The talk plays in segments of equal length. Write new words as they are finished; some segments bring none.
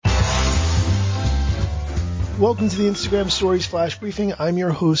Welcome to the Instagram Stories Flash Briefing. I'm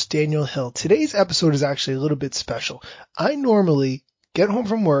your host, Daniel Hill. Today's episode is actually a little bit special. I normally get home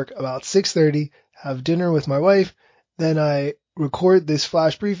from work about 6:30, have dinner with my wife, then I record this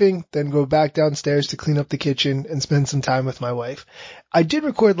flash briefing, then go back downstairs to clean up the kitchen and spend some time with my wife. I did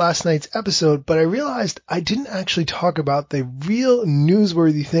record last night's episode, but I realized I didn't actually talk about the real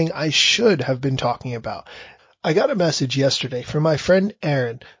newsworthy thing I should have been talking about. I got a message yesterday from my friend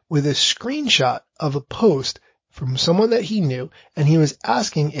Aaron with a screenshot of a post from someone that he knew, and he was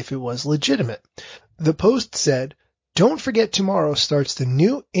asking if it was legitimate. The post said, "Don't forget tomorrow starts the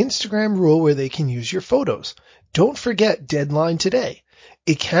new Instagram rule where they can use your photos. Don't forget deadline today.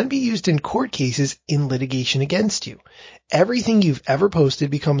 It can be used in court cases in litigation against you. Everything you've ever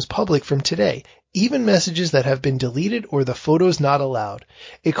posted becomes public from today, even messages that have been deleted or the photos not allowed.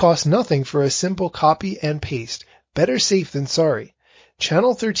 It costs nothing for a simple copy and paste. Better safe than sorry."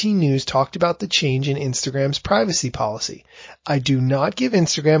 Channel 13 News talked about the change in Instagram's privacy policy. "I do not give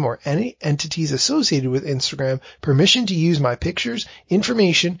Instagram or any entities associated with Instagram permission to use my pictures,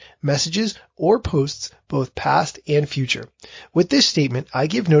 information, messages, or posts, both past and future. With this statement, I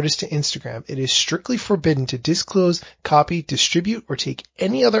give notice to Instagram. It is strictly forbidden to disclose, copy, distribute, or take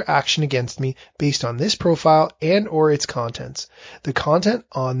any other action against me based on this profile and or its contents. The content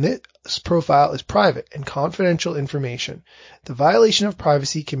on this profile is private and confidential information. The violation of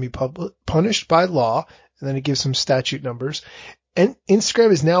privacy can be punished by law," and then it gives some statute numbers. "And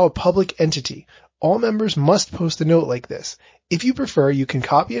Instagram is now a public entity. All members must post a note like this. If you prefer, you can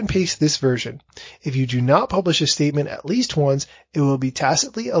copy and paste this version. If you do not publish a statement at least once, it will be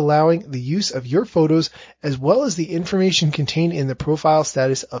tacitly allowing the use of your photos as well as the information contained in the profile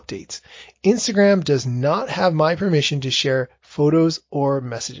status updates. Instagram does not have my permission to share photos or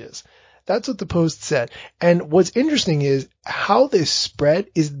messages." That's what the post said. And what's interesting is how this spread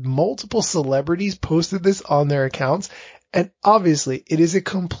is multiple celebrities posted this on their accounts. And obviously it is a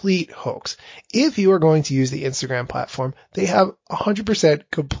complete hoax. If you are going to use the Instagram platform, they have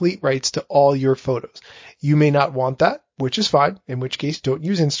 100% complete rights to all your photos. You may not want that, which is fine, in which case don't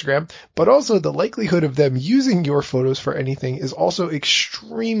use Instagram, but also the likelihood of them using your photos for anything is also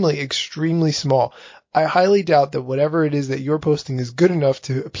extremely, extremely small. I highly doubt that whatever it is that you're posting is good enough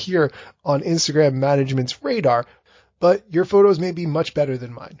to appear on Instagram management's radar, but your photos may be much better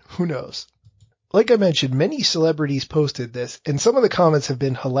than mine. Who knows? Like I mentioned, many celebrities posted this, and some of the comments have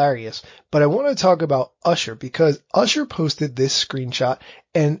been hilarious, but I want to talk about Usher because Usher posted this screenshot,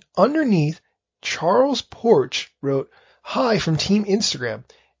 and underneath, Charles Porch wrote, "Hi from Team Instagram.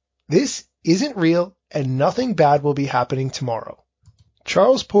 This isn't real, and nothing bad will be happening tomorrow."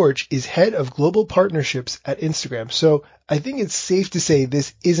 Charles Porch is head of global partnerships at Instagram, so I think it's safe to say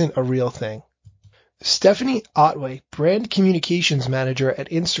this isn't a real thing. Stephanie Otway, brand communications manager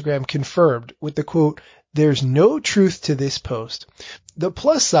at Instagram, confirmed with the quote, "There's no truth to this post." The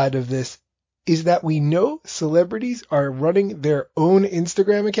plus side of this is that we know celebrities are running their own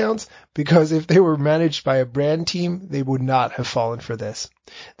Instagram accounts, because if they were managed by a brand team, they would not have fallen for this.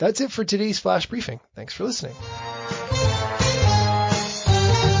 That's it for today's flash briefing. Thanks for listening.